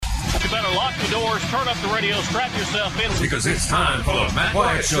lock the doors, turn up the radio, strap yourself in. Because it's time for the Matt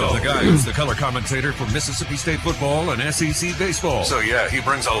Wyatt Show. The guy who's the color commentator for Mississippi State football and SEC baseball. So, yeah, he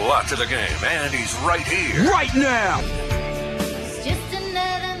brings a lot to the game, and he's right here. Right now! It's just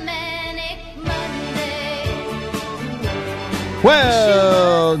another manic Monday.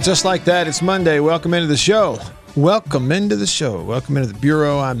 Well, just like that, it's Monday. Welcome into the show. Welcome into the show. Welcome into the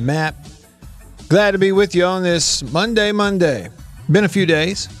Bureau. I'm Matt. Glad to be with you on this Monday. Been a few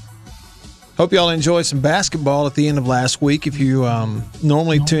days. Hope y'all enjoyed some basketball at the end of last week. If you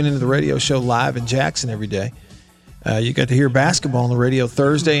normally tune into the radio show live in Jackson every day, you got to hear basketball on the radio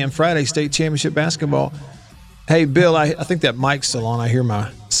Thursday and Friday, state championship basketball. Hey, Bill, I think that mic's still on. I hear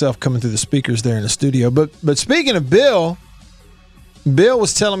myself coming through the speakers there in the studio. But speaking of Bill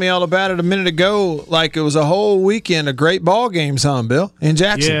was telling me all about it a minute ago, like it was a whole weekend of great ball games, huh, Bill, in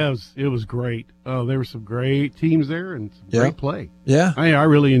Jackson? Yeah, it was great. Oh, there were some great teams there and some great play. Yeah. I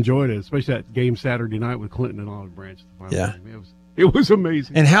really enjoyed it, especially that game Saturday night with Clinton and Olive Branch. Yeah. It was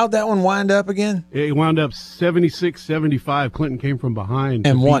amazing. And how'd that one wind up again? It wound up 76-75. Clinton came from behind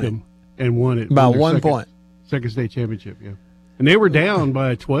and won it. And won it. By 1 point. Second state championship, yeah. And they were down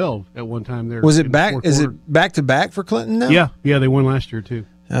by 12 at one time there. Was it back? Is it back-to-back for Clinton now? Yeah, they won last year too.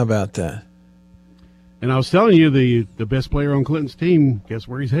 How about that? And I was telling you, the best player on Clinton's team, guess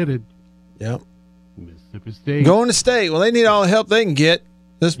where he's headed? Yep. Mississippi State. Going to State. Well, they need all the help they can get.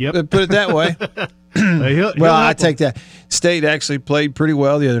 Let's put it that way. Well, I take that. State actually played pretty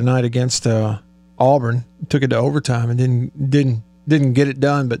well the other night against Auburn. Took it to overtime and didn't get it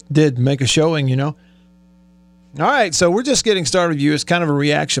done, but did make a showing, you know. All right, so we're just getting started with you. It's kind of a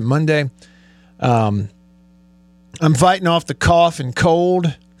reaction Monday. I'm fighting off the cough and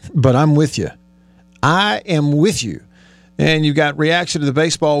cold, but I'm with you. I am with you. And you got reaction to the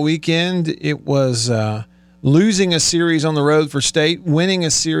baseball weekend. It was losing a series on the road for State, winning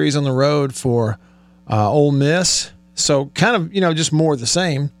a series on the road for Ole Miss. So kind of, just more of the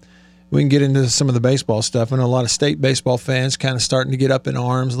same. We can get into some of the baseball stuff. I know a lot of State baseball fans kind of starting to get up in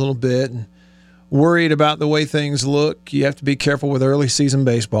arms a little bit and worried about the way things look. You have to be careful with early season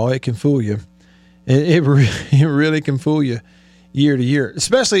baseball. It can fool you. It really can fool you year to year,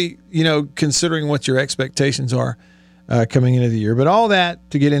 especially, considering what your expectations are coming into the year. But all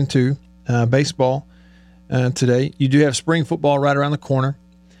that to get into baseball today. You do have spring football right around the corner.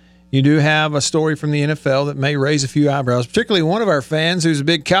 You do have a story from the NFL that may raise a few eyebrows, particularly one of our fans who's a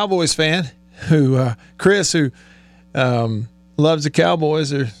big Cowboys fan, Chris, who loves the Cowboys.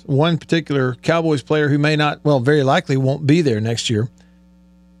 There's one particular Cowboys player who very likely won't be there next year.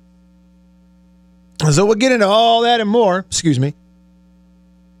 So we'll get into all that and more, excuse me,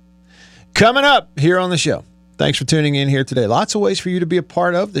 coming up here on the show. Thanks for tuning in here today. Lots of ways for you to be a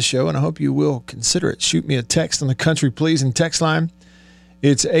part of the show, and I hope you will consider it. Shoot me a text on the Country Pleasing text line.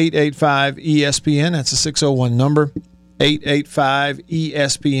 It's 885-ESPN. That's a 601 number,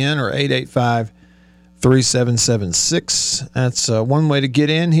 885-ESPN or 885-3776. That's one way to get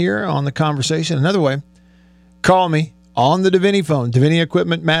in here on the conversation. Another way, call me on the Davini phone, Davini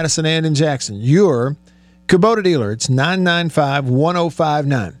Equipment, Madison and in Jackson. Your Kubota dealer. It's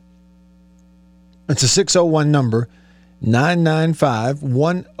 995-1059. It's a 601 number,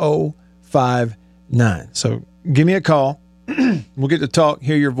 995-1059. So give me a call. We'll get to talk,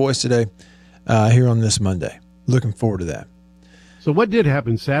 hear your voice today here on this Monday. Looking forward to that. So what did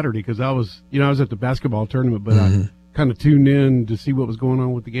happen Saturday? Because I was at the basketball tournament, but I kind of tuned in to see what was going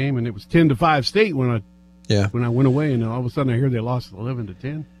on with the game, and it was 10-5 State when I went away, and all of a sudden I hear they lost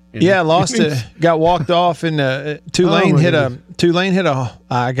 11-10. Lost it. Got walked off, and Tulane hit a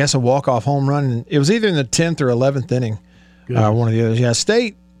I guess a walk-off home run. And it was either in the 10th or 11th inning. One of the others. Yeah,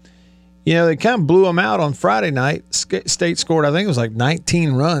 State. They kind of blew them out on Friday night. State scored, I think it was like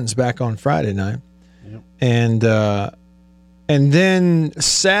 19 runs back on Friday night. Yep. And then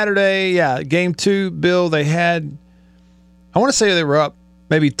Saturday, game 2, Bill, they had, I want to say they were up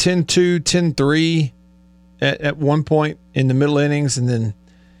maybe 10-2, 10-3 at one point in the middle innings, and then,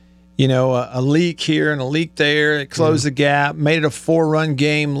 a leak here and a leak there. It closed the gap, made it a 4-run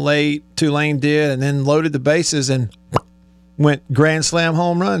game late, Tulane did, and then loaded the bases and went grand slam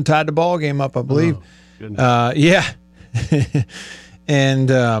home run, tied the ball game up, I believe. And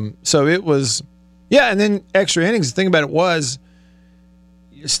so it was, and then extra innings. The thing about it was,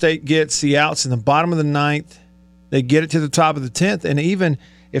 State gets the outs in the bottom of the 9th. They get it to the top of the 10th. And even,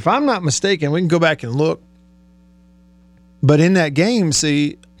 if I'm not mistaken, we can go back and look. But in that game,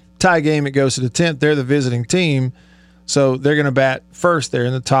 tie game, it goes to the 10th. They're the visiting team. So they're going to bat first there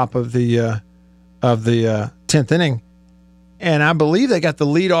in the top of the 10th inning. And I believe they got the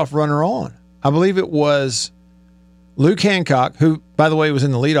leadoff runner on. I believe it was Luke Hancock, who, by the way, was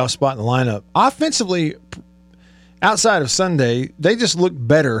in the leadoff spot in the lineup, offensively, outside of Sunday, they just looked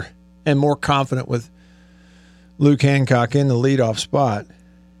better and more confident with Luke Hancock in the leadoff spot.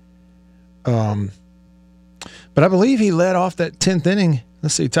 But I believe he led off that 10th inning.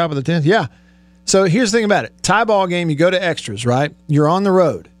 Let's see, top of the 10th. Yeah. So here's the thing about it. Tie ball game, you go to extras, right? You're on the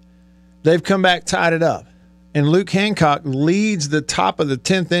road. They've come back, tied it up. And Luke Hancock leads the top of the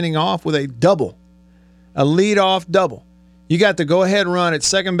 10th inning off with a double, a leadoff double. You got the go-ahead run at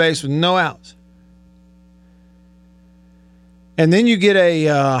second base with no outs. And then you get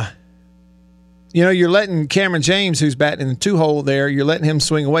you're letting Cameron James, who's batting in the 2-hole there, you're letting him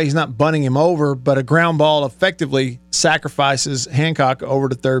swing away. He's not bunting him over, but a ground ball effectively sacrifices Hancock over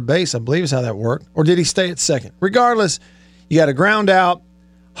to third base, I believe is how that worked. Or did he stay at second? Regardless, you got a ground out.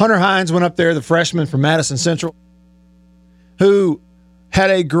 Hunter Hines went up there, the freshman from Madison Central, who had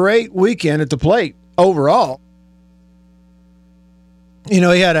a great weekend at the plate overall. He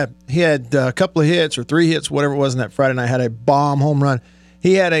had a couple of hits or 3 hits, whatever it was in that Friday night, had a bomb home run.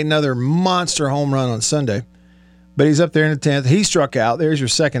 He had another monster home run on Sunday, but he's up there in the 10th. He struck out. There's your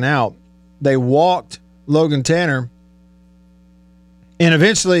second out. They walked Logan Tanner, and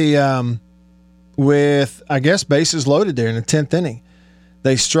eventually, with, I guess, bases loaded there in the 10th inning,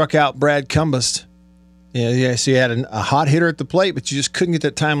 they struck out Brad Cumbest. Yeah, so you had a hot hitter at the plate, but you just couldn't get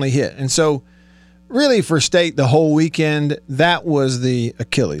that timely hit. And so, really, for State, the whole weekend, that was the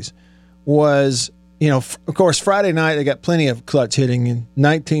Achilles. Was, of course, Friday night they got plenty of clutch hitting and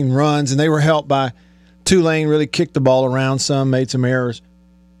 19 runs, and they were helped by Tulane really kicked the ball around some, made some errors.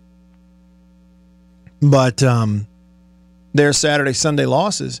 But their Saturday, Sunday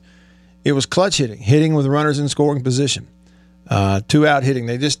losses, it was clutch hitting with runners in scoring position. 2-out hitting.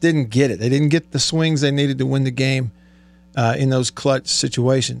 They just didn't get it. They didn't get the swings they needed to win the game in those clutch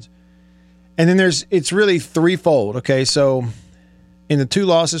situations. And then it's really threefold. Okay, so in the 2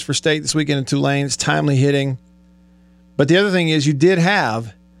 losses for State this weekend in Tulane, it's timely hitting. But the other thing is you did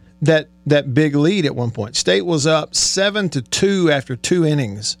have that big lead at one point. State was up 7-2 after 2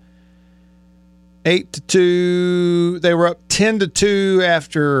 innings. 8-2. They were up 10-2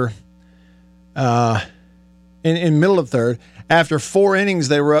 after in middle of third. After 4 innings,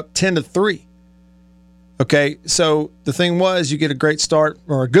 they were up 10-3. Okay, so the thing was, you get a great start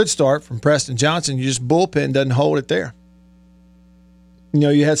or a good start from Preston Johnson. You just bullpen doesn't hold it there.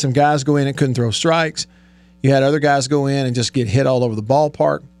 You had some guys go in and couldn't throw strikes. You had other guys go in and just get hit all over the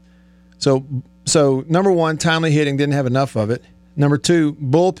ballpark. So number 1, timely hitting, didn't have enough of it. Number 2,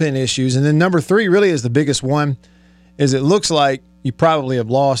 bullpen issues. And then number 3 really is the biggest one, is it looks like you probably have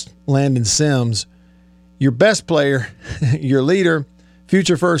lost Landon Sims, your best player, your leader,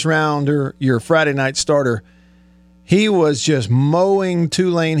 future first rounder, your Friday night starter. He was just mowing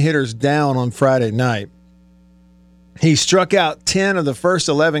Tulane hitters down on Friday night. He struck out 10 of the first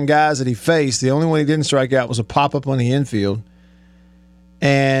 11 guys that he faced. The only one he didn't strike out was a pop-up on the infield.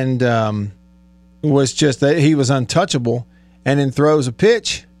 And was just that he was untouchable, and then throws a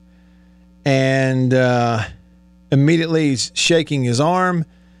pitch, and immediately he's shaking his arm.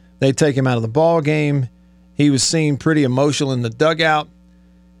 They take him out of the ball game. He was seen pretty emotional in the dugout.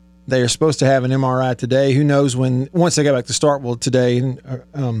 They are supposed to have an MRI today. Who knows when, once they get back to Starkville today,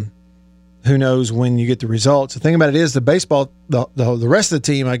 who knows when you get the results. The thing about it is the baseball, the rest of the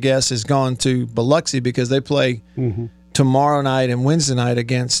team, I guess, has gone to Biloxi because they play tomorrow night and Wednesday night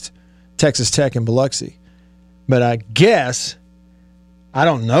against Texas Tech in Biloxi. But I guess, I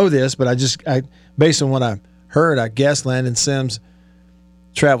don't know this, but I based on what I heard, I guess Landon Sims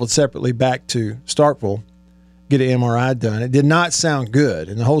traveled separately back to Starkville, get an MRI done. It did not sound good,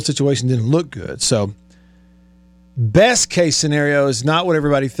 and the whole situation didn't look good. So best case scenario is not what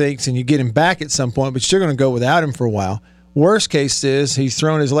everybody thinks, and you get him back at some point, but you're going to go without him for a while. Worst case is he's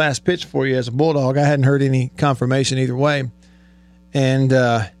thrown his last pitch for you as a Bulldog. I hadn't heard any confirmation either way. And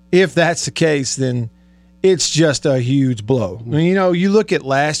if that's the case, then it's just a huge blow. I mean, you look at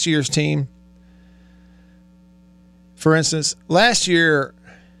last year's team. For instance, last year,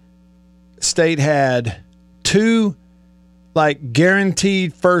 State had 2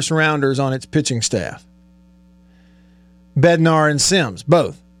 guaranteed first rounders on its pitching staff. Bednar and Sims,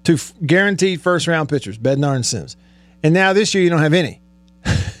 both. 2 guaranteed first round pitchers, Bednar and Sims. And now this year you don't have any.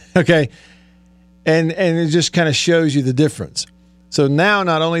 Okay. And it just kind of shows you the difference. So now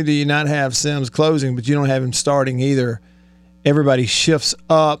not only do you not have Sims closing, but you don't have him starting either. Everybody shifts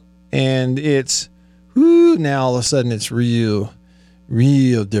up, and it's now all of a sudden it's real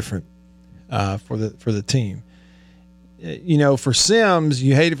different for the team. For Sims,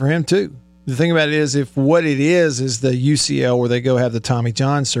 you hate it for him too. The thing about it is, if what it is the UCL where they go have the Tommy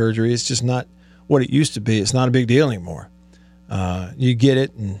John surgery, it's just not what it used to be. It's not a big deal anymore. You get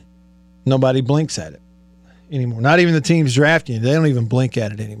it, and nobody blinks at it anymore. Not even the teams drafting you. They don't even blink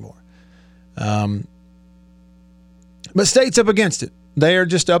at it anymore. But State's up against it. They are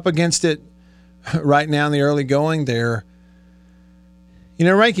just up against it right now in the early going.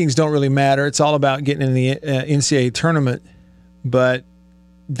 Rankings don't really matter. It's all about getting in the NCAA tournament. But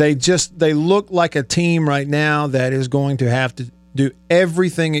they look like a team right now that is going to have to do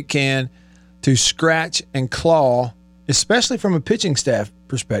everything it can to scratch and claw, especially from a pitching staff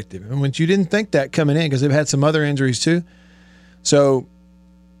perspective. And when you didn't think that coming in, because they've had some other injuries too. So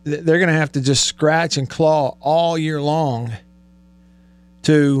they're going to have to just scratch and claw all year long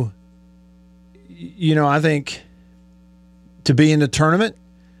to, I think, to be in the tournament.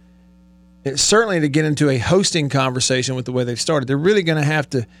 It's certainly to get into a hosting conversation with the way they've started. They're really going to have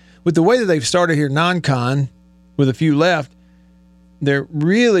to, with the way that they've started here non-con with a few left, they're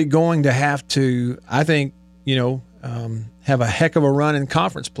really going to have to, I think, have a heck of a run in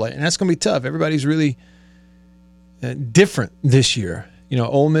conference play. And that's going to be tough. Everybody's really different this year.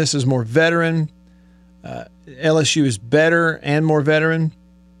 Ole Miss is more veteran. LSU is better and more veteran.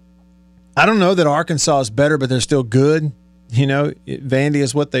 I don't know that Arkansas is better, but they're still good. Vandy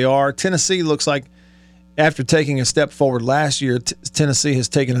is what they are. Tennessee looks like, after taking a step forward last year, Tennessee has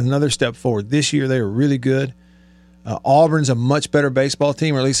taken another step forward this year. They are really good. Auburn's a much better baseball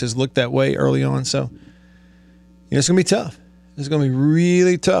team, or at least has looked that way early on. So, it's going to be tough. It's going to be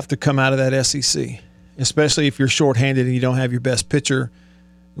really tough to come out of that SEC, especially if you're shorthanded and you don't have your best pitcher,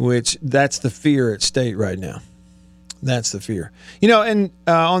 which that's the fear at State right now. That's the fear. And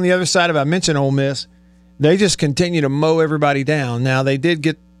on the other side of it, I mentioned Ole Miss. They just continue to mow everybody down. Now, they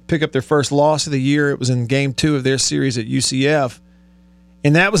did pick up their first loss of the year. It was in Game 2 of their series at UCF.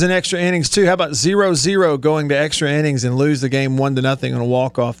 And that was in extra innings, too. How about 0-0 going to extra innings and lose the game 1-0 on a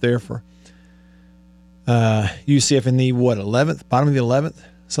walk-off there for UCF in the, 11th? Bottom of the 11th?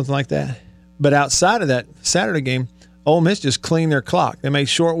 Something like that. But outside of that Saturday game, Ole Miss just cleaned their clock. They made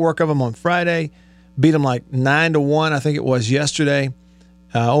short work of them on Friday, beat them like 9-1, I think it was yesterday.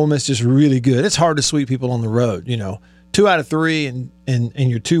 Ole Miss just really good. It's hard to sweep people on the road. 2 out of 3, and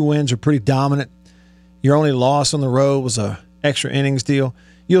your 2 wins are pretty dominant. Your only loss on the road was a extra innings deal.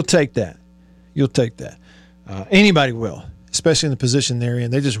 You'll take that. Anybody will, especially in the position they're in.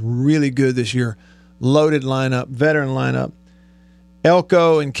 They're just really good this year. Loaded lineup, veteran lineup.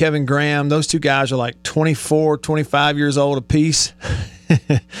 Elko and Kevin Graham, those 2 guys are like 24, 25 years old apiece.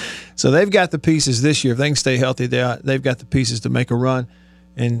 So they've got the pieces this year. If they can stay healthy, they've got the pieces to make a run.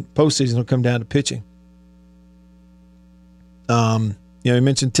 And postseason will come down to pitching. You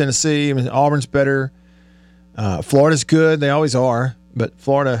mentioned Tennessee. Auburn's better. Florida's good. They always are. But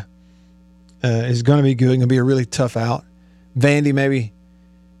Florida is going to be good. Going to be a really tough out. Vandy, maybe,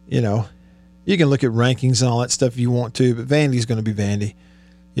 you can look at rankings and all that stuff if you want to, but Vandy's going to be Vandy.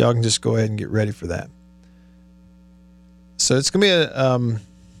 Y'all can just go ahead and get ready for that. So it's going to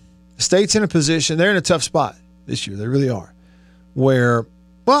be State's in a position. They're in a tough spot this year. They really are. Where,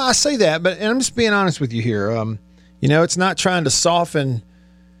 well, I say that, but and I'm just being honest with you here. It's not trying to soften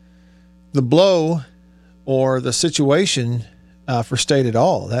the blow or the situation for State at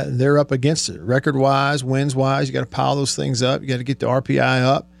all. That they're up against it, record-wise, wins-wise. You got to pile those things up. You got to get the RPI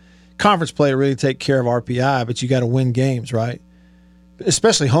up. Conference play will really take care of RPI, but you got to win games, right?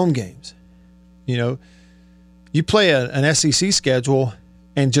 Especially home games. You play an SEC schedule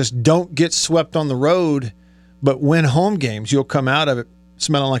and just don't get swept on the road, but win home games. You'll come out of it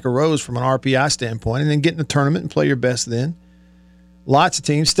smelling like a rose from an RPI standpoint, and then get in the tournament and play your best then. Lots of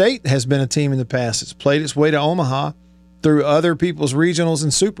teams. State has been a team in the past that's played its way to Omaha through other people's regionals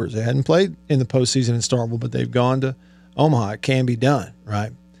and supers. They hadn't played in the postseason in Starkville, but they've gone to Omaha. It can be done,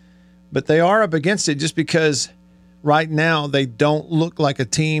 right? But they are up against it just because right now they don't look like a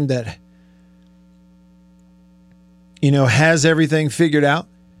team that, has everything figured out.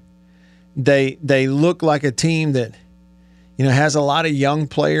 They look like a team that, has a lot of young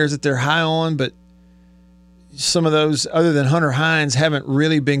players that they're high on, but some of those, other than Hunter Hines, haven't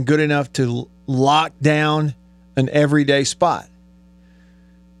really been good enough to lock down an everyday spot.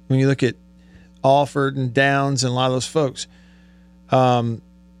 When you look at Alford and Downs and a lot of those folks,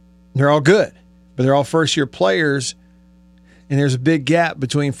 they're all good, but they're all first-year players, and there's a big gap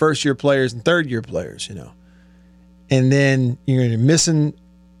between first-year players and third-year players, And then you're missing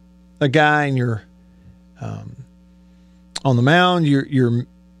a guy, and you're on the mound. You're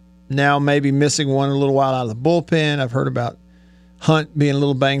now maybe missing one a little while out of the bullpen. I've heard about Hunt being a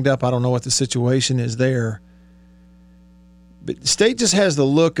little banged up. I don't know what the situation is there. But State just has the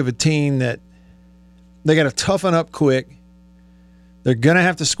look of a team that they got to toughen up quick. They're going to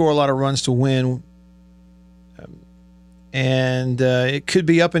have to score a lot of runs to win. And it could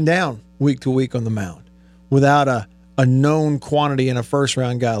be up and down week to week on the mound without a known quantity in a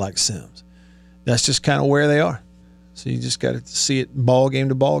first-round guy like Sims. That's just kind of where they are. So you just got to see it ball game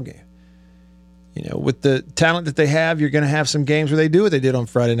to ball game. You know, with the talent that they have, you're going to have some games where they do what they did on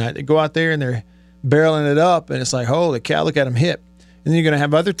Friday night. They go out there and they're barreling it up, and it's like, holy cow, look at them hit. And then you're going to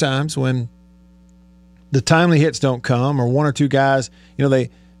have other times when the timely hits don't come, or one or two guys, you know,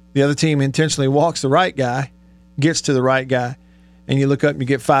 the other team intentionally walks the right guy, gets to the right guy, and you look up and you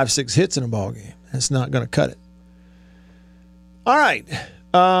get 5-6 hits in a ball game. That's not going to cut it. All right.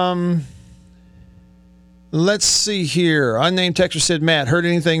 Let's see here. Unnamed texter said, Matt, heard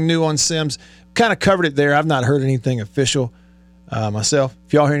anything new on Sims? Kind of covered it there. I've not heard anything official myself.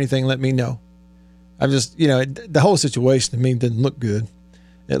 If y'all hear anything, let me know. I've just, you know, the whole situation to me didn't look good,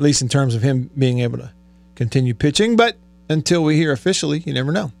 at least in terms of him being able to continue pitching. But until we hear officially, you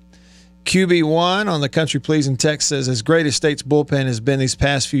never know. QB1 on the Country Pleasing text says, as great as State's bullpen has been these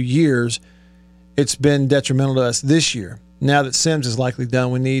past few years, it's been detrimental to us this year. Now that Sims is likely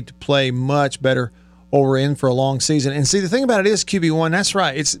done, we need to play much better or we're in for a long season. And see, the thing about it is, QB1, that's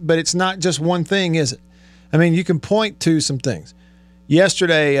right. But it's not just one thing, is it? I mean, you can point to some things.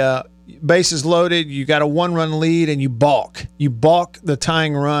 Yesterday, bases loaded, you got a 1-run lead, and you balk. You balk the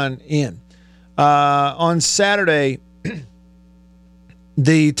tying run in. On Saturday,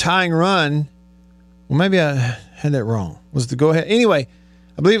 the tying run, well, maybe I had that wrong. Was the go-ahead? Anyway,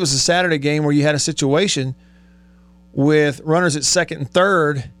 I believe it was a Saturday game where you had a situation with runners at second and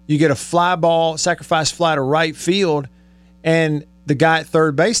third. You get a fly ball, sacrifice fly to right field, and the guy at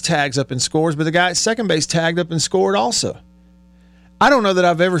third base tags up and scores, but the guy at second base tagged up and scored also. I don't know that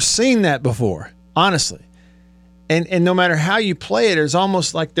I've ever seen that before, honestly. And no matter how you play it, it's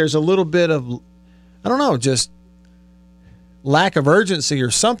almost like there's a little bit of, I don't know, just lack of urgency or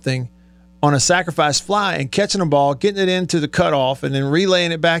something on a sacrifice fly and catching a ball, getting it into the cutoff, and then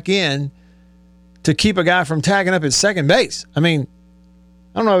relaying it back in to keep a guy from tagging up at second base. I mean,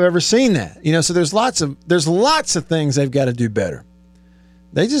 I don't know if I've ever seen that. You know, so there's lots of things they've got to do better.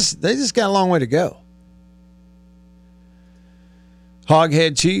 They just got a long way to go.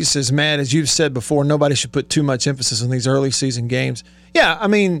 Hoghead Cheese says, Matt, as you've said before, nobody should put too much emphasis on these early season games. Yeah, I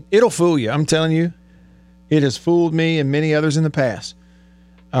mean, it'll fool you. I'm telling you, it has fooled me and many others in the past.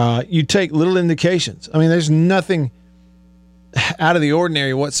 You take little indications. I mean, there's nothing out of the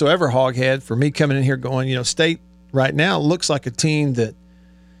ordinary whatsoever, Hoghead, for me coming in here going, you know, State right now looks like a team that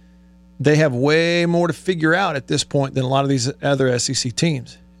they have way more to figure out at this point than a lot of these other SEC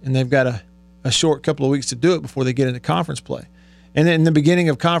teams. And they've got a short couple of weeks to do it before they get into conference play. And then the beginning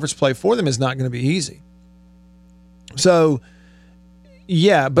of conference play for them is not going to be easy. So,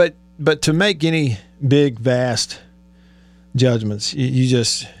 yeah, but to make any big, vast judgments, you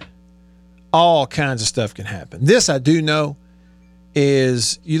just, all kinds of stuff can happen. This I do know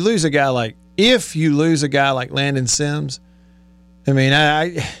is if you lose a guy like Landon Sims, I mean,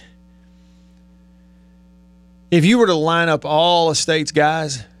 if you were to line up all of State's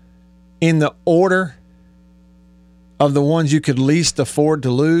guys in the order of the ones you could least afford to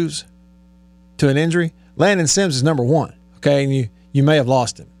lose to an injury, Landon Sims is number one, okay? And you may have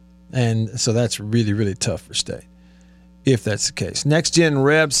lost him. And so that's really, really tough for State, if that's the case. Next Gen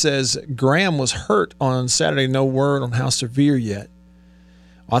Reb says, Graham was hurt on Saturday, no word on how severe yet.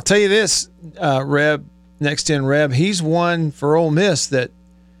 I'll tell you this, Reb, Next Gen Reb, he's one for Ole Miss that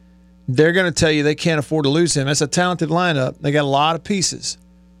they're going to tell you they can't afford to lose him. That's a talented lineup. They got a lot of pieces,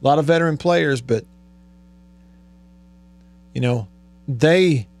 a lot of veteran players, but you know,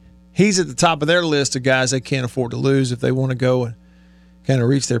 he's at the top of their list of guys they can't afford to lose if they want to go and kind of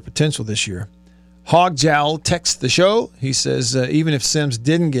reach their potential this year. Hog Jowl texts the show. He says, even if Sims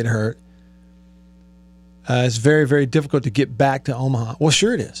didn't get hurt, it's very, very difficult to get back to Omaha. Well,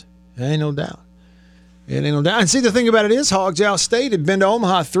 sure it is. There ain't no doubt. It ain't no doubt. And see, the thing about it is, Hog Jowl State had been to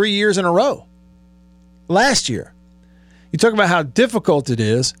Omaha 3 years in a row last year. You talk about how difficult it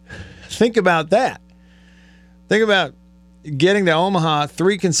is. Think about that. Think about getting to Omaha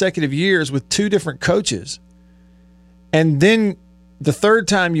 3 consecutive years with 2 different coaches, and then the third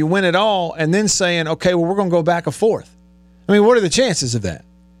time you win it all, and then saying, okay, well, we're going to go back a fourth. I mean, what are the chances of that?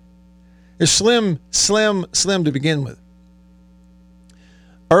 They're slim to begin with.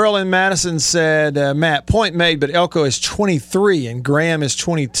 Earl in Madison said, Matt, point made, but Elko is 23 and Graham is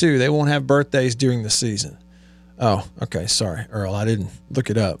 22. They won't have birthdays during the season. Oh, okay. Sorry, Earl. I didn't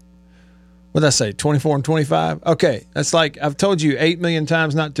look it up. What did I say, 24 and 25? Okay, that's like I've told you 8 million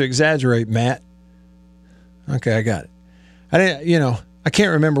times not to exaggerate, Matt. Okay, I got it. I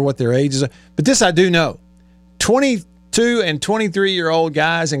can't remember what their ages are, but this I do know. 22 and 23-year-old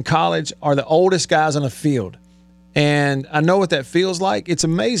guys in college are the oldest guys on the field. And I know what that feels like. It's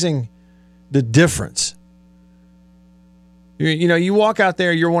amazing the difference. You walk out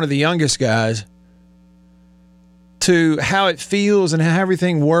there, you're one of the youngest guys, to how it feels and how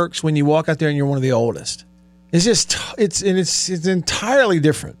everything works when you walk out there and you're one of the oldest. It's just, it's entirely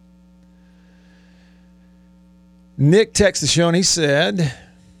different. Nick texted the show and he said,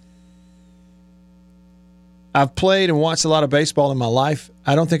 I've played and watched a lot of baseball in my life.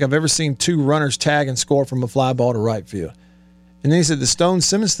 I don't think I've ever seen two runners tag and score from a fly ball to right field. And then he said the Stone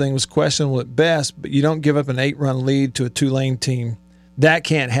Simmons thing was questionable at best, but you don't give up an 8-run lead to a Tulane team. That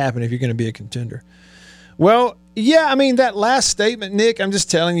can't happen if you're going to be a contender. Well, yeah, I mean, that last statement, Nick, I'm just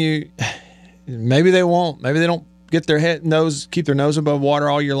telling you, maybe they won't. Maybe they don't get keep their nose above water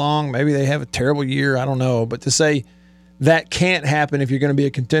all year long. Maybe they have a terrible year. I don't know. But to say that can't happen if you're going to be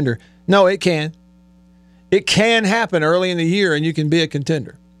a contender, no, it can. It can happen early in the year, and you can be a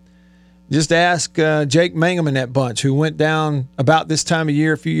contender. Just ask Jake Mangum and that bunch, who went down about this time of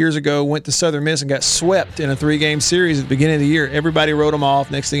year a few years ago, went to Southern Miss and got swept in a 3-game series at the beginning of the year. Everybody wrote them off.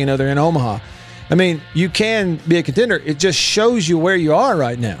 Next thing you know, they're in Omaha. I mean, you can be a contender. It just shows you where you are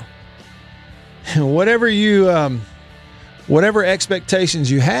right now. Whatever expectations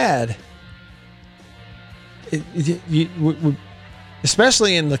you had,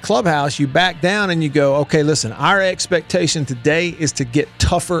 especially in the clubhouse, you back down and you go, okay, listen, our expectation today is to get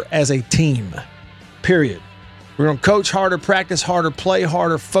tougher as a team, period. We're going to coach harder, practice harder, play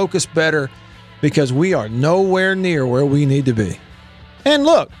harder, focus better, because we are nowhere near where we need to be. And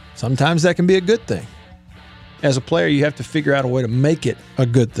look, sometimes that can be a good thing. As a player, you have to figure out a way to make it a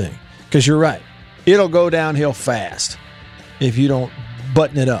good thing, because you're right. It'll go downhill fast if you don't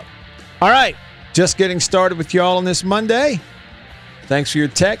button it up. All right, just getting started with y'all on this Monday. Thanks for your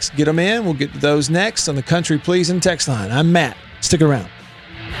text. Get them in. We'll get to those next on the Country Pleasing text line. I'm Matt. Stick around.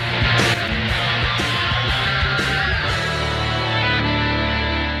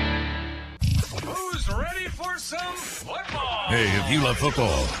 Who's ready for some football? Hey, if you love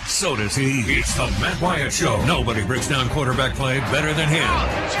football, so does he. It's the Matt Wyatt Show. Nobody breaks down quarterback play better than him.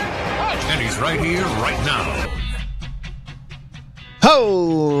 And he's right here, right now.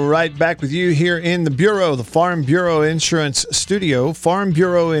 Ho! Right back with you here in the Bureau, the Farm Bureau Insurance Studio. Farm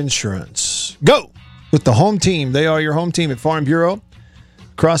Bureau Insurance. Go with the home team. They are your home team at Farm Bureau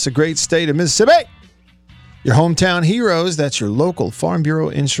across the great state of Mississippi. Your hometown heroes, that's your local Farm Bureau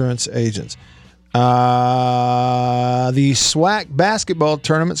Insurance agents. The SWAC basketball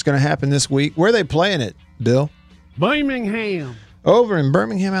tournament's going to happen this week. Where are they playing it, Bill? Birmingham. Over in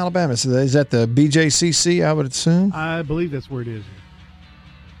Birmingham, Alabama. So is that the BJCC, I would assume? I believe that's where it is.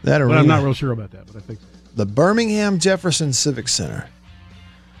 That arena. But I'm not real sure about that, but I think so. The Birmingham Jefferson Civic Center.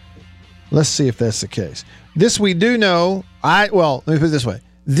 Let's see if that's the case. This we do know. Let me put it this way.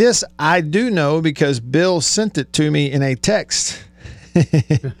 This I do know because Bill sent it to me in a text.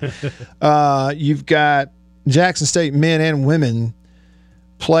 You've got Jackson State men and women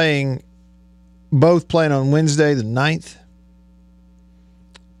both playing on Wednesday the 9th.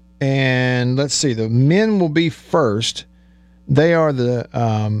 And let's see, the men will be first. They are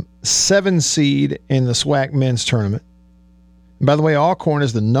the 7 seed in the SWAC men's tournament. And by the way, Alcorn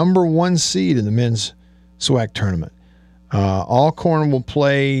is the number 1 seed in the men's SWAC tournament. Alcorn will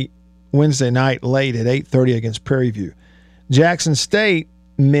play Wednesday night late at 8:30 against Prairie View. Jackson State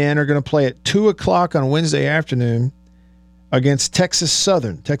men are going to play at 2 o'clock on Wednesday afternoon against Texas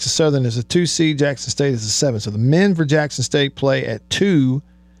Southern. Texas Southern is a 2 seed. Jackson State is a 7. So the men for Jackson State play at 2.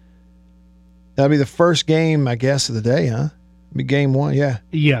 That'll be the first game, I guess, of the day, huh? Be game 1, yeah.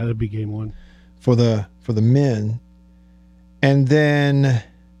 Yeah, that'll be game 1 for the men. And then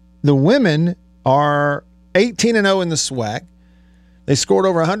the women are 18-0 in the SWAC. They scored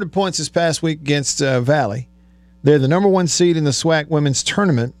over 100 points this past week against Valley. They're the number 1 seed in the SWAC women's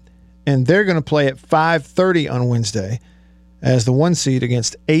tournament, and they're going to play at 5:30 on Wednesday as the 1 seed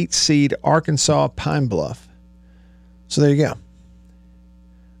against 8 seed Arkansas Pine Bluff. So there you go.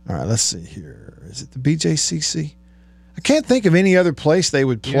 All right, let's see here. Is it the BJCC? I can't think of any other place they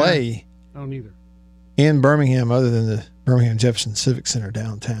would play. Yeah, I don't either. In Birmingham other than the Birmingham Jefferson Civic Center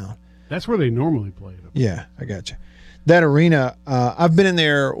downtown. That's where they normally play it. Yeah, I got you. That arena, I've been in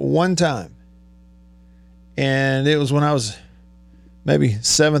there one time, and it was when I was maybe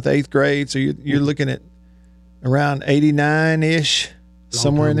 7th, 8th grade, so you're looking at around 89-ish,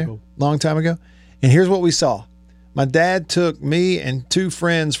 somewhere in there. Long time ago. And here's what we saw. My dad took me and 2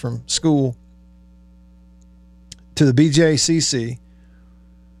 friends from school to the BJCC.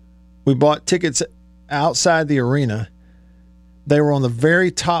 We bought tickets outside the arena. They were on the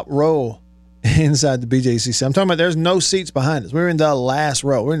very top row inside the BJCC. I'm talking about there's no seats behind us. We were in the last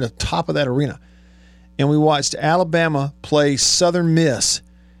row. We're in the top of that arena. And we watched Alabama play Southern Miss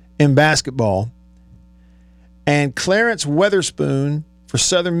in basketball. And Clarence Weatherspoon for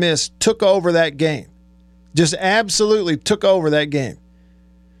Southern Miss took over that game. Just absolutely took over that game.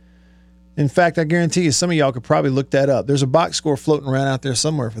 In fact, I guarantee you some of y'all could probably look that up. There's a box score floating around out there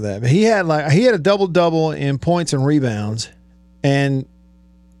somewhere for that. But he had a double-double in points and rebounds. And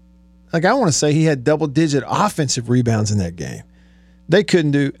I want to say he had double-digit offensive rebounds in that game.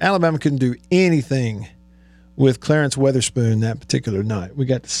 Alabama couldn't do anything with Clarence Weatherspoon that particular night. We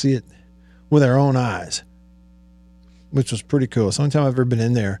got to see it with our own eyes, which was pretty cool. It's the only time I've ever been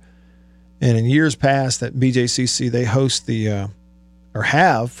in there. And in years past at BJCC, they host or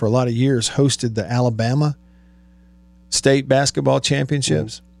have for a lot of years hosted the Alabama State Basketball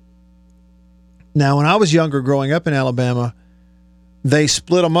Championships. Now, when I was younger growing up in Alabama, they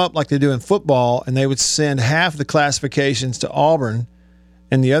split them up like they do in football, and they would send half the classifications to Auburn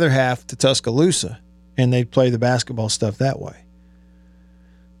and the other half to Tuscaloosa, and they'd play the basketball stuff that way.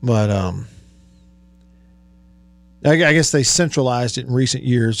 But I guess they centralized it in recent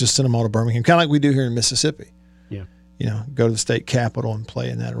years, just sent them all to Birmingham, kind of like we do here in Mississippi. Yeah. Go to the state capitol and play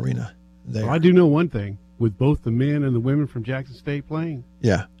in that arena there. Well, I do know one thing. With both the men and the women from Jackson State playing,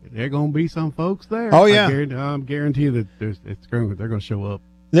 yeah, there are going to be some folks there. Oh, yeah. I'm guarantee that they're going to show up.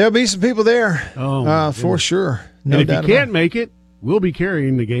 There'll be some people there for sure. No and if doubt you can't make it, we'll be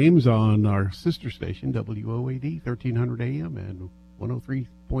carrying the games on our sister station, WOAD, 1300 AM and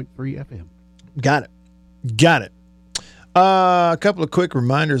 103.3 FM. Got it. A couple of quick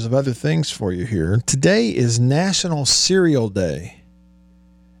reminders of other things for you here. Today is National Cereal Day.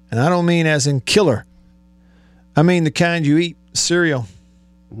 And I don't mean as in killer. I mean the kind you eat, cereal.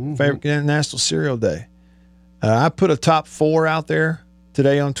 Favorite National Cereal Day. I put a top 4 out there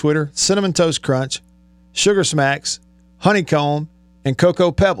today on Twitter. Cinnamon Toast Crunch, Sugar Smacks, Honeycomb, and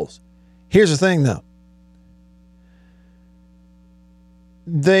Cocoa Pebbles. Here's the thing, though.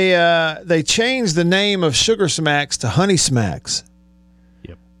 They changed the name of Sugar Smacks to Honey Smacks.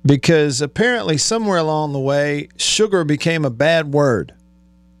 Yep. Because apparently somewhere along the way, sugar became a bad word.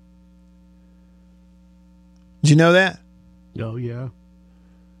 Did you know that? Oh, yeah.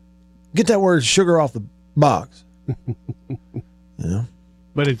 Get that word sugar off the box. Yeah.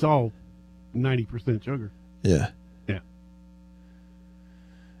 But it's all 90% sugar. Yeah.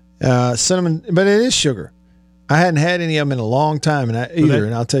 Yeah. Cinnamon, but it is sugar. I hadn't had any of them in a long time, and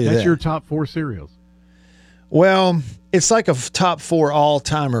I'll tell you that. That's your top 4 cereals. Well, it's like a top 4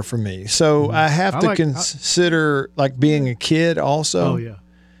 all-timer for me. So I have to consider like being a kid also. Oh, yeah.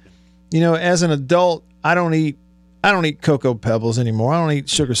 As an adult, I don't eat Cocoa Pebbles anymore. I don't eat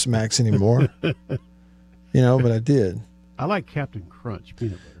Sugar Smacks anymore. But I did. I like Captain Crunch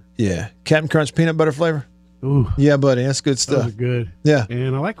peanut butter. Yeah. Captain Crunch peanut butter flavor? Ooh. Yeah, buddy. That's good stuff. Those are good. Yeah.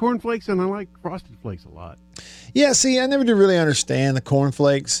 And I like Corn Flakes and I like Frosted Flakes a lot. Yeah, see, I never did really understand the Corn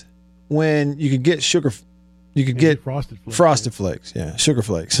Flakes when you could get sugar. You could get Frosted Flakes. Yeah, Sugar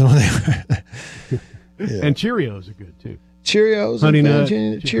Flakes. Yeah. And Cheerios are good, too. Cheerios. Honey Nut.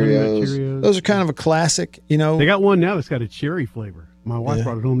 Cheerios. Those are kind of a classic, They got one now that's got a cherry flavor. My wife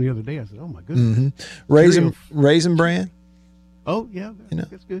brought it home the other day. I said, oh, my goodness. Mm-hmm. Raisin Bran. Oh, yeah.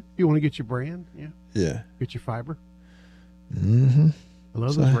 That's good. If you want to get your brand, yeah. Get your fiber. Mm-hmm. I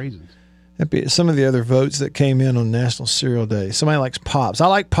love those raisins. That'd be some of the other votes that came in on National Cereal Day. Somebody likes Pops. I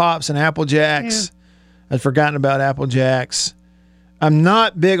like Pops and Apple Jacks. Yeah. I'd forgotten about Apple Jacks. I'm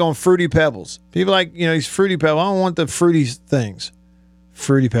not big on Fruity Pebbles. People like, these Fruity Pebbles. I don't want the fruity things.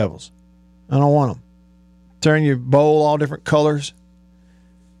 Fruity Pebbles. I don't want them. Turn your bowl all different colors.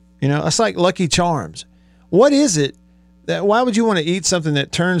 It's like Lucky Charms. What is it? Why would you want to eat something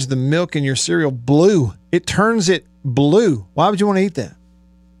that turns the milk in your cereal blue? It turns it blue. Why would you want to eat that?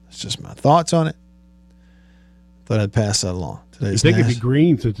 That's just my thoughts on it. Thought I'd pass that along. You think it'd be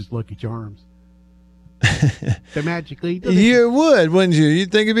green since it's Lucky Charms. They're magically delicious. You would, wouldn't you?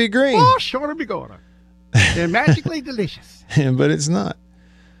 You'd think it'd be green. Oh, sure it'd be good. They're magically delicious. But it's not.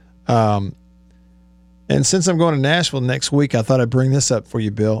 And since I'm going to Nashville next week, I thought I'd bring this up for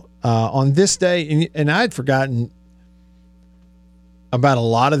you, Bill. On this day, and I'd forgotten about a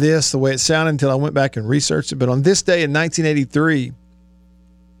lot of this, the way it sounded, until I went back and researched it. But on this day in 1983,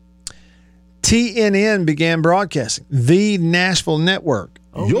 TNN began broadcasting, the Nashville Network.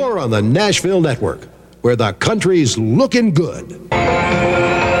 Oh. You're on the Nashville Network, where the country's looking good.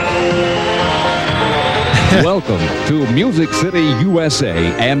 Welcome to Music City, USA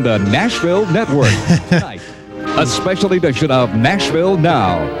and the Nashville Network. Tonight, a special edition of Nashville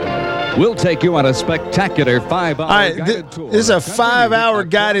Now. We'll take you on a spectacular 5-hour All right, guided tour. this is a 5-hour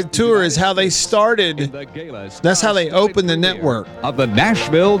guided tour is how they started. That's how they opened the network. Of the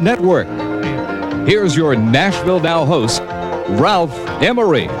Nashville Network. Here's your Nashville Now host, Ralph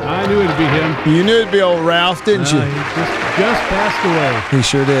Emery. I knew it'd be him. You knew it'd be old Ralph, didn't you? He just passed away. He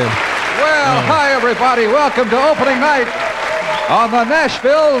sure did. Well, hi, everybody. Welcome to opening night on the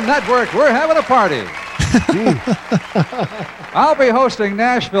Nashville Network. We're having a party. I'll be hosting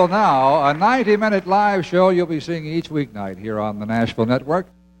Nashville Now, a 90-minute live show you'll be seeing each weeknight here on the Nashville Network.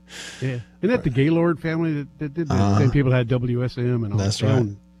 Yeah. Isn't that the Gaylord family that did that? Same people had WSM and all That's that. right. They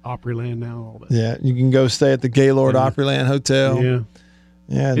own Opryland now, all that. Yeah, you can go stay at the Gaylord Opryland Hotel. Yeah.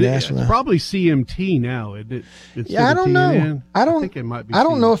 Yeah, It's Nashville. probably CMT now, isn't it? Yeah, I don't know. TNN? I think it might be I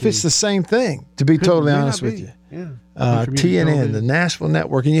don't know if CMT. it's the same thing, to be totally May not honest with be. you. Yeah. TNN, the Television. Nashville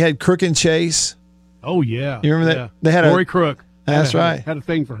Network. And you had Crook and Chase. Oh, yeah. You remember that? Yeah. They had Lori Crook. That's right. Had a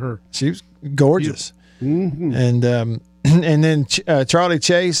thing for her. She was gorgeous. Mm-hmm. And then Charlie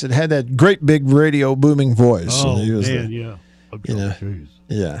Chase had that great big radio booming voice. Oh, And he was man, the- yeah. you know. Jeez.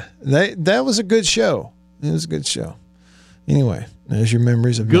 Yeah. That was a good show. It was a good show. Anyway, there's your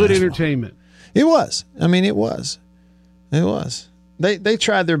memories of Good Nashville. entertainment. It was. I mean, it was. It was. They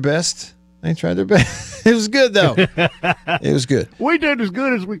tried their best. They tried their best. It was good, though. It was good. We did as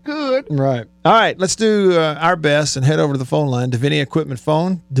good as we could. Right. All right. Let's do our best and head over to the phone line. Davini Equipment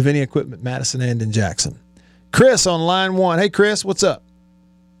phone. Davini Equipment, Madison and in Jackson. Chris on line 1. Hey, Chris, what's up?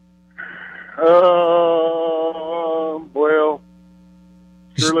 Well,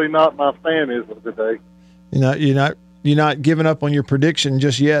 surely not my fanism today. You're not giving up on your prediction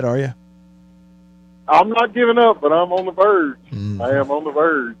just yet, are you? I'm not giving up, but I'm on the verge. Mm-hmm. I am on the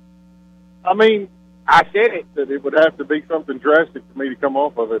verge. I mean, I said it, that it would have to be something drastic for me to come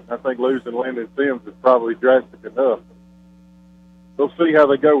off of it. I think losing Landon Sims is probably drastic enough. We'll see how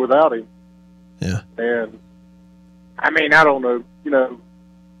they go without him. Yeah. And, I mean, I don't know. You know,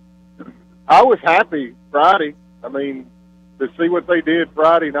 I was happy Friday. I mean, to see what they did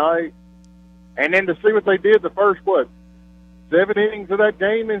Friday night, and then to see what they did the first, 7 innings of that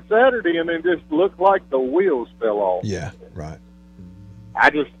game in Saturday, and then just looked like the wheels fell off. Yeah, right.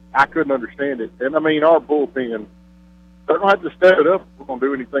 I couldn't understand it. And, I mean, our bullpen, they're going to have to step it up if we're going to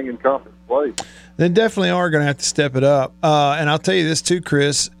do anything in conference play. They definitely are going to have to step it up. And I'll tell you this too,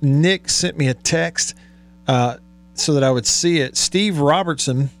 Chris. Nick sent me a text so that I would see it. Steve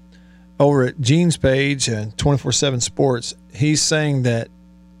Robertson over at Gene's page and 24/7 Sports, he's saying that,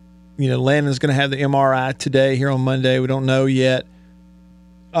 Landon's going to have the MRI today here on Monday. We don't know yet.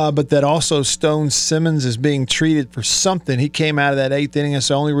 But that also Stone Simmons is being treated for something. He came out of that 8th inning. That's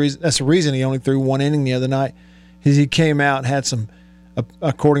the reason he only threw 1 inning the other night. He came out and had some,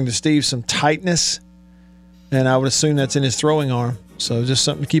 according to Steve, some tightness. And I would assume that's in his throwing arm. So just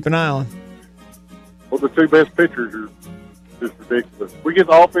something to keep an eye on. Well, the 2 best pitchers are just ridiculous. We get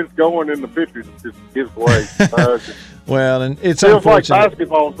the offense going and the pitchers just gives away. Well, and it's feels like unfortunate.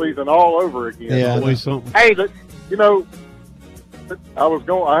 basketball season all over again. Yeah, Always something. Hey, I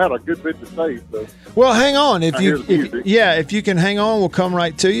had a good bit to say. So. Well, hang on. I hear the music. If you can hang on, we'll come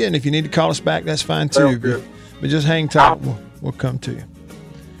right to you. And if you need to call us back, that's fine too. Sounds good. But just hang tight. We'll come to you.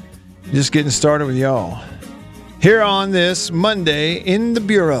 Just getting started with y'all here on this Monday in the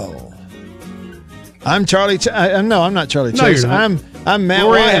Bureau. I'm Charlie. No, I'm not Charlie No, Chase. you're not. I'm Matt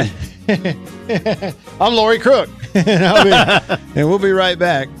Lori Wyatt. I'm Lori Crook, and we'll be right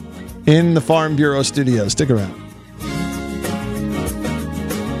back in the Farm Bureau studio. Stick around.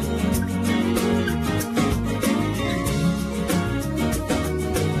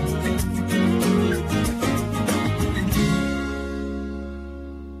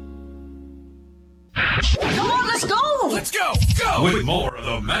 Let's go! With more of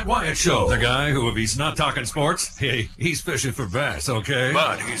the Matt Wyatt Show. The guy who, if he's not talking sports, hey, he's fishing for bass, okay?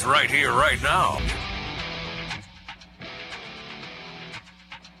 But he's right here, right now.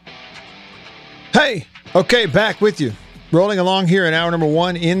 Hey, okay, back with you. Rolling along here in hour number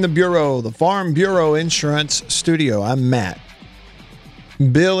 1 in the Bureau, the Farm Bureau Insurance Studio. I'm Matt.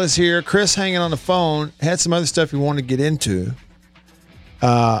 Bill is here. Chris hanging on the phone. Had some other stuff he wanted to get into.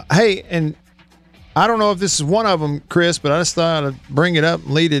 Hey, and I don't know if this is one of them, Chris, but I just thought I'd bring it up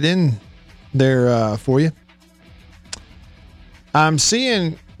and lead it in there for you. I'm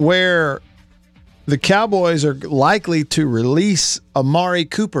seeing where the Cowboys are likely to release Amari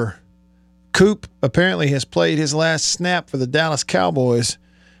Cooper. Coop apparently has played his last snap for the Dallas Cowboys.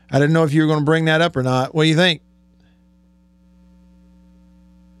 I didn't know if you were going to bring that up or not. What do you think?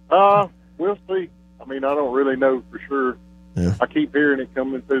 We'll see. I mean, I don't really know for sure. Yeah. I keep hearing it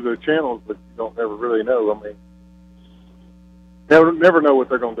coming through the channels, but you don't never really know. I mean, never know what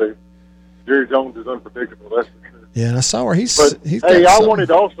they're going to do. Jerry Jones is unpredictable. That's for sure. Yeah, and I saw where he's. But he's hey, got I something. wanted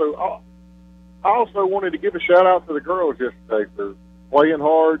to also. I also wanted to give a shout out to the girls yesterday for playing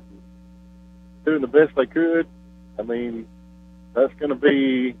hard, doing the best they could. I mean, that's going to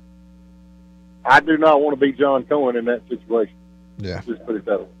be. I do not want to be John Cohen in that situation. Yeah. Just put it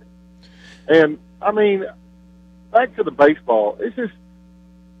that way. And I mean, back to the baseball. It's just,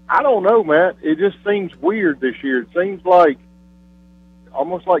 I don't know, Matt. It just seems weird this year. It seems like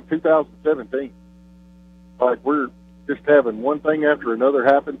almost like 2017. Like we're just having one thing after another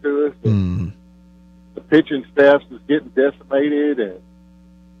happen to us. Mm. The pitching staff is getting decimated, and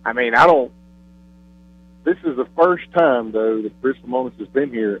I mean, this is the first time though that Chris Lemonis has been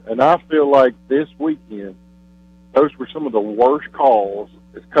here, and I feel like this weekend those were some of the worst calls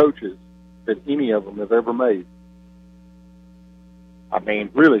as coaches that any of them have ever made. I mean,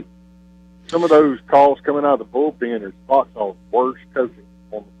 really, some of those calls coming out of the bullpen are Foxall's worst coaching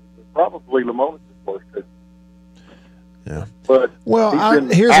performances. Probably Lemonis' worst coaching. Yeah. But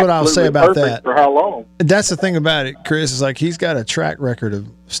here's what I'll say about that. For how long? That's the thing about it, Chris, is like he's got a track record of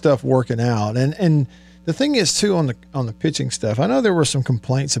stuff working out. And the thing is too on the pitching stuff, I know there were some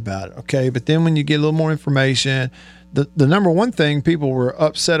complaints about it, okay, but then when you get a little more information, the number one thing people were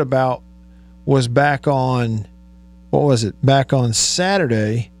upset about was back on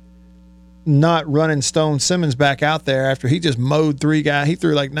Saturday, not running Stone Simmons back out there after he just mowed three guys. He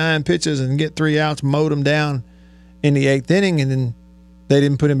threw like 9 pitches and get 3 outs, mowed them down in the 8th inning, and then they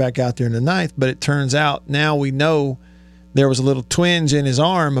didn't put him back out there in the 9th. But it turns out now we know there was a little twinge in his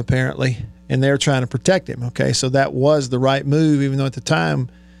arm apparently, and they're trying to protect him. Okay, so that was the right move, even though at the time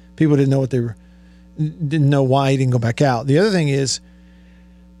people didn't know why he didn't go back out. The other thing is,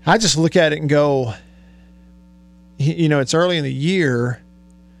 I just look at it and go, it's early in the year.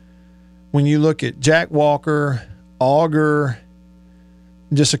 When you look at Jack Walker, Auger,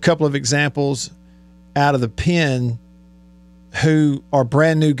 just a couple of examples out of the pen who are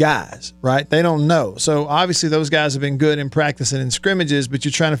brand new guys, right? They don't know. So obviously those guys have been good in practice and in scrimmages, but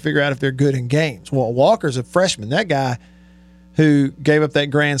you're trying to figure out if they're good in games. Well, Walker's a freshman. That guy who gave up that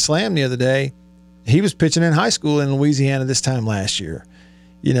grand slam the other day, he was pitching in high school in Louisiana this time last year.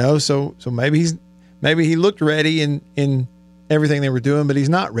 So maybe he looked ready in everything they were doing, but he's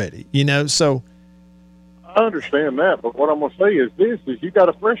not ready, so. I understand that, but what I'm going to say is you got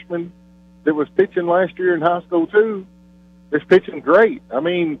a freshman that was pitching last year in high school too, that's pitching great. I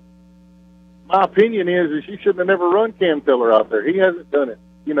mean, my opinion is you shouldn't have never run Cam Tiller out there. He hasn't done it.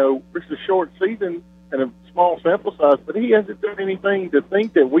 It's a short season and a small sample size, but he hasn't done anything to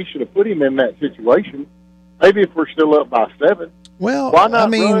think that we should have put him in that situation. Maybe if we're still up by 7. Well, why not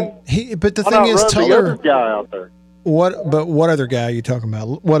but the thing is, the other guy out there. What other guy are you talking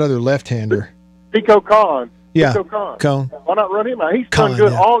about? What other left-hander? Pico Kahn. Yeah, Cone. Why not run him out? He's done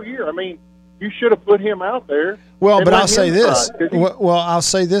good all year. I mean, you should have put him out there. Well, but I'll say this. I'll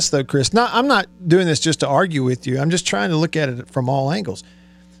say this though, Chris. I'm not doing this just to argue with you. I'm just trying to look at it from all angles.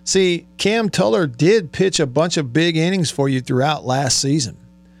 See, Cam Tiller did pitch a bunch of big innings for you throughout last season,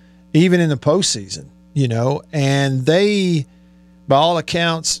 even in the postseason. And they, by all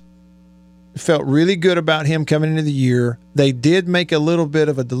accounts, felt really good about him coming into the year. They did make a little bit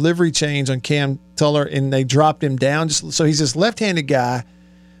of a delivery change on Cam Tiller, and they dropped him down. So he's this left-handed guy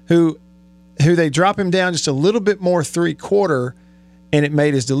who they drop him down just a little bit more 3/4, and it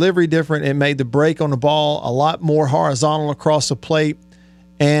made his delivery different. It made the break on the ball a lot more horizontal across the plate,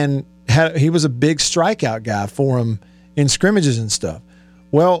 and he was a big strikeout guy for him in scrimmages and stuff.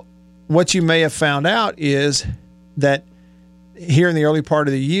 Well, what you may have found out is that here in the early part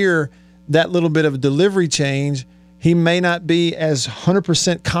of the year, that little bit of a delivery change, he may not be as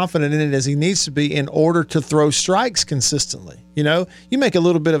 100% confident in it as he needs to be in order to throw strikes consistently. You make a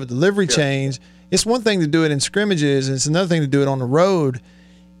little bit of a delivery change. It's one thing to do it in scrimmages, and it's another thing to do it on the road.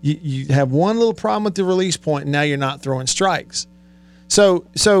 You have one little problem with the release point, and now you're not throwing strikes. So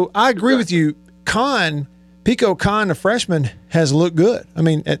I agree with you. Pico Kahn, the freshman, has looked good. I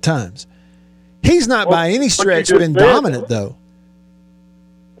mean, at times. He's not by any stretch been dominant, though.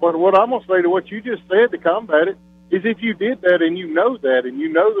 But what I'm going to say to what you just said to combat it is if you did that and you know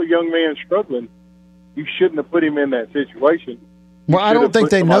the young man's struggling, you shouldn't have put him in that situation. Well, I don't think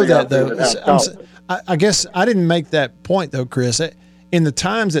they know that, though. I guess I didn't make that point, though, Chris. In the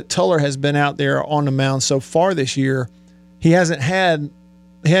times that Tiller has been out there on the mound so far this year, he hadn't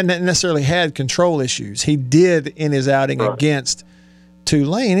necessarily had control issues. He did in his outing against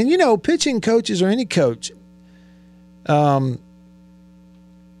Tulane. And, pitching coaches or any coach,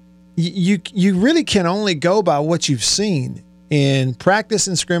 you really can only go by what you've seen in practice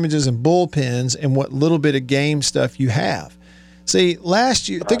and scrimmages and bullpens and what little bit of game stuff you have. See, last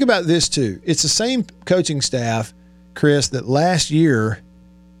year, think about this too. It's the same coaching staff, Chris, that last year,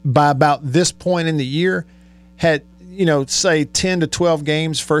 by about this point in the year, had, say 10 to 12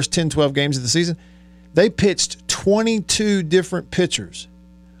 games, first 10, 12 games of the season. They pitched 22 different pitchers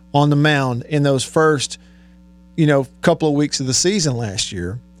on the mound in those first, couple of weeks of the season last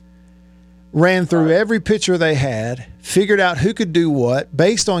year. Ran through every pitcher they had, figured out who could do what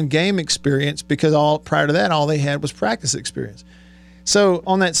based on game experience, because prior to that, all they had was practice experience. So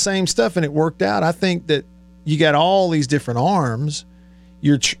on that same stuff, and it worked out. I think that you got all these different arms.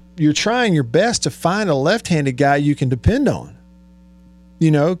 You're trying your best to find a left-handed guy you can depend on.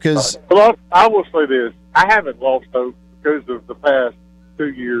 Because well, I will say this: I haven't lost hope because of the past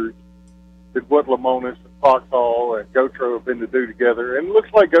 2 years that what Lemonis and Foxhall and Gautreaux have been to do together, and it looks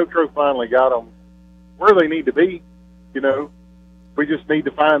like Gautreaux finally got them where they need to be. We just need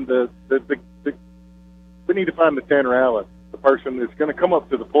to find we need to find the Tanner Allen, the person that's going to come up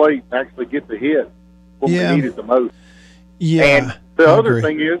to the plate and actually get the hit when we need it the most. Yeah. And the other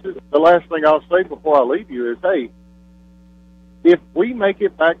thing is the last thing I'll say before I leave you is, hey, if we make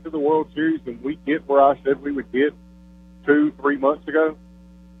it back to the World Series and we get where I said we would get 2-3 months ago,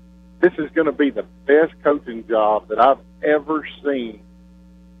 this is going to be the best coaching job that I've ever seen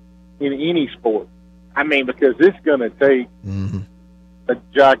in any sport. I mean, because it's going to take a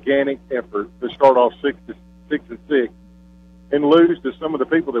gigantic effort to start off 6-6 and lose to some of the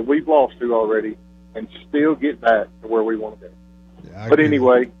people that we've lost to already and still get back to where we want to go. Yeah, but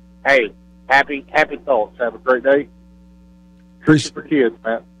anyway, hey, happy thoughts. Have a great day. For kids,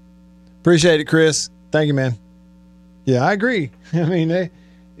 Matt. Appreciate it, Chris. Thank you, man. Yeah, I agree. I mean,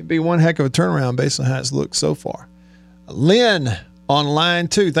 it'd be one heck of a turnaround based on how it's looked so far. Lynn on line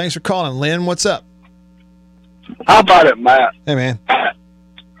 2. Thanks for calling, Lynn. What's up? How about it, Matt? Hey, man.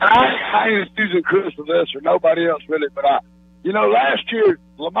 I ain't accusing Chris of this or nobody else really, but last year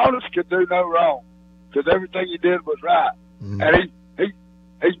Lemonis could do no wrong because everything he did was right, and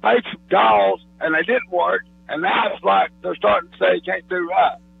he's made some calls and they didn't work, and now it's like they're starting to say he can't do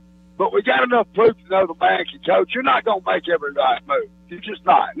right. But we got enough proof to know the man can coach. You're not going to make every right move. You're just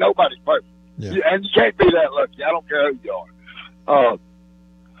not. Nobody's perfect. Yeah. And you can't be that lucky. I don't care who you are.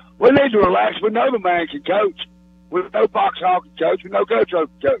 We need to relax. We know the man can coach. We know Foxhall can coach. We know Gautreaux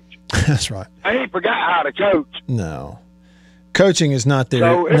can coach. That's right. I ain't forgot how to coach. No. Coaching is not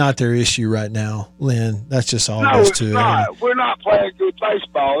their issue right now, Lynn. That's just all there is to it. No, it's not. We're not playing good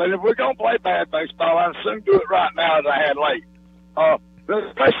baseball. And if we're going to play bad baseball, I'd assume do it right now as I had late.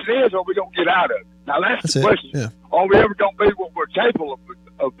 The question is, are we going to get out of it? Now, that's the question. Yeah. Are we ever going to be what we're capable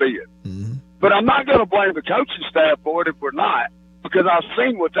of being? Mm-hmm. But I'm not going to blame the coaching staff for it if we're not, because I've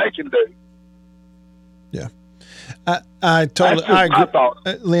seen what they can do. Yeah. I totally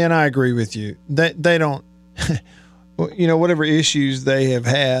agree. Lynn, I agree with you. They don't, whatever issues they have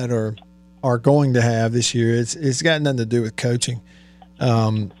had or are going to have this year, it's got nothing to do with coaching.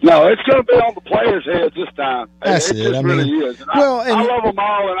 No, it's going to be on the players' heads this time. That's it. Just really is. And I love them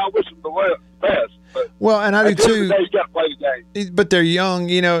all, and I wish them the best. But I do too. You got to play the game. But they're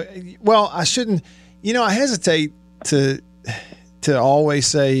young, I shouldn't. I hesitate to always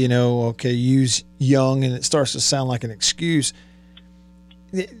say, okay, use young, and it starts to sound like an excuse.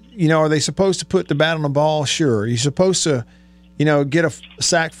 Are they supposed to put the bat on the ball? Sure. Are you supposed to, get a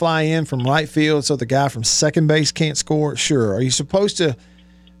sac fly in from right field so the guy from second base can't score? Sure. Are you supposed to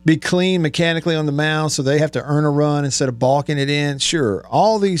be clean mechanically on the mound so they have to earn a run instead of balking it in? Sure.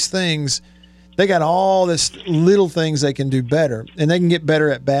 All these things, they got all this little things they can do better, and they can get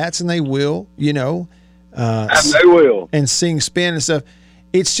better at bats, and they will, and they will. And seeing spin and stuff.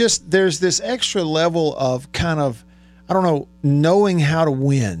 It's just there's this extra level of kind of, knowing how to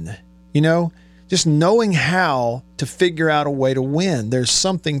win, just knowing how to figure out a way to win. There's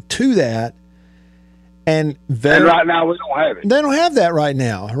something to that. And right now we don't have it. They don't have that right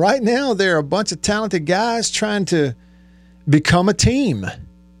now. Right now there are a bunch of talented guys trying to become a team.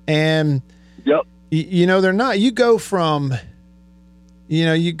 And, yep. They're not. You go from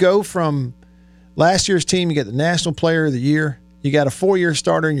last year's team, you get the National Player of the Year. You got a 4-year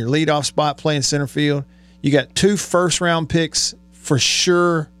starter in your leadoff spot playing center field. You got 2 first-round picks, for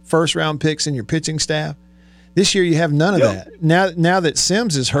sure, first-round picks in your pitching staff. This year you have none of that. Now that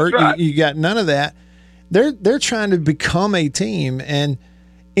Sims is hurt, right. you got none of that. They're trying to become a team, and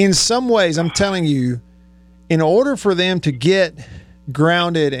in some ways, I'm telling you, in order for them to get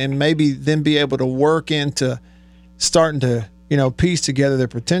grounded and maybe then be able to work into starting to, piece together their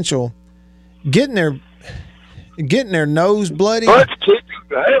potential, getting their nose bloody. Let's kick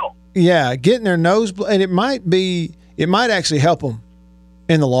the hell. Yeah, getting their nose bloody, and it might actually help them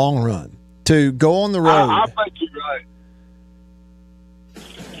in the long run to go on the road. I think you're right.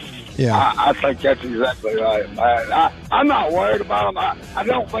 Yeah. I think that's exactly right. I'm not worried about them. I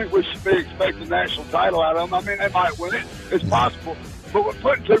don't think we should be expecting a national title out of them. I mean, they might win it. It's possible. But we're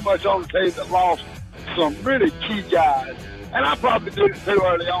putting too much on the team that lost some really key guys. And I probably did it too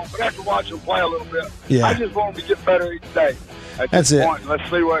early on, but after watching them play a little bit, I just want them to get better each day. At this point, let's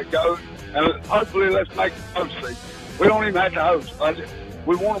see where it goes. And hopefully let's make the postseason. We don't even have to host.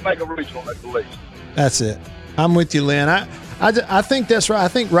 We want to make a regional at the least. That's it. I'm with you, Lynn. I think that's right. I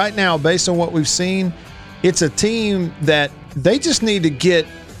think right now, based on what we've seen, it's a team that they just need to get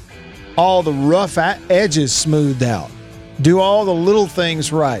all the rough edges smoothed out, do all the little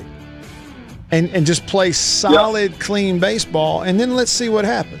things right, and just play solid, clean baseball, and then let's see what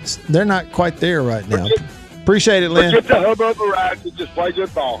happens. They're not quite there right now. Appreciate it, Lynn. Get the hubbub around and just play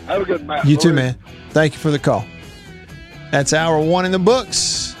good ball. Have a good match. You too, man. Thank you for the call. That's hour 1 in the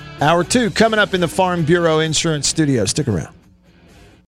books. Hour 2 coming up in the Farm Bureau Insurance Studio. Stick around.